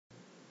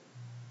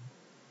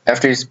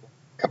After you spend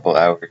a couple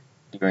hours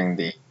doing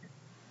the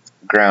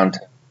ground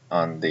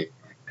on the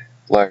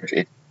large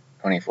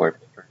 824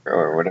 paper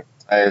or whatever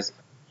size,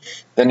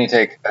 then you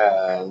take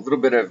a little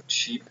bit of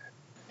cheap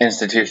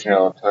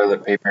institutional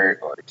toilet paper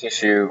or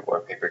tissue or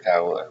paper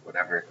towel or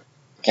whatever.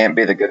 It can't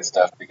be the good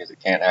stuff because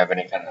it can't have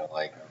any kind of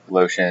like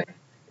lotion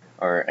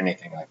or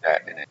anything like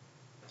that in it.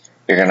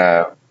 You're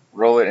gonna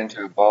roll it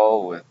into a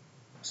ball with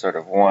sort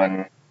of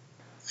one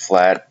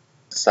flat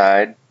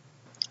side,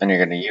 and you're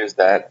gonna use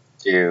that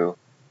to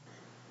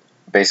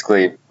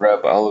basically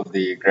rub all of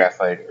the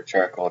graphite or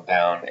charcoal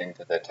down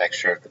into the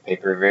texture of the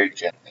paper very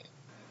gently.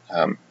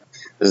 Um,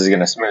 this is going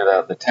to smooth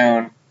out the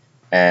tone,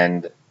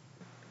 and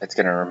it's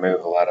going to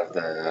remove a lot of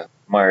the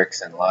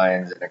marks and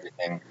lines and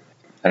everything,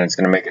 and it's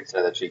going to make it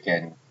so that you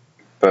can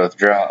both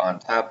draw on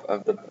top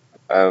of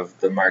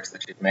the marks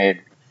that you've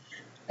made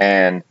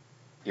and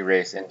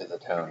erase into the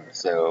tone.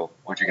 So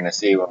what you're going to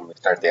see when we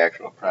start the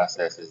actual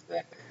process is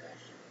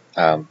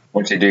that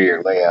once you do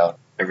your layout,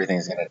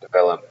 everything's going to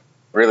develop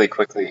really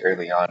quickly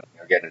early on.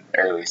 You'll get an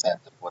early sense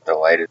of what the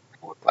light is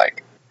going to look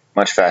like,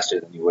 much faster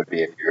than you would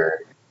be if you're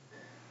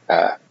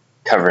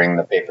covering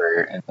the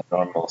paper in the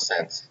normal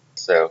sense.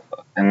 So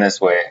in this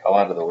way, a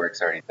lot of the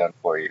work's already done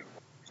for you.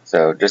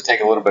 So just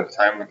take a little bit of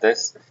time with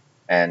this,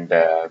 and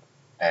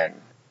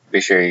be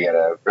sure you get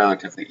a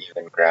relatively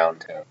even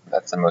ground tone.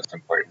 That's the most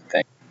important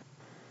thing.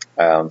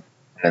 And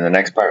in the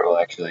next part, we'll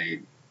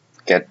actually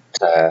get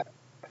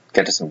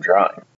to some drawing.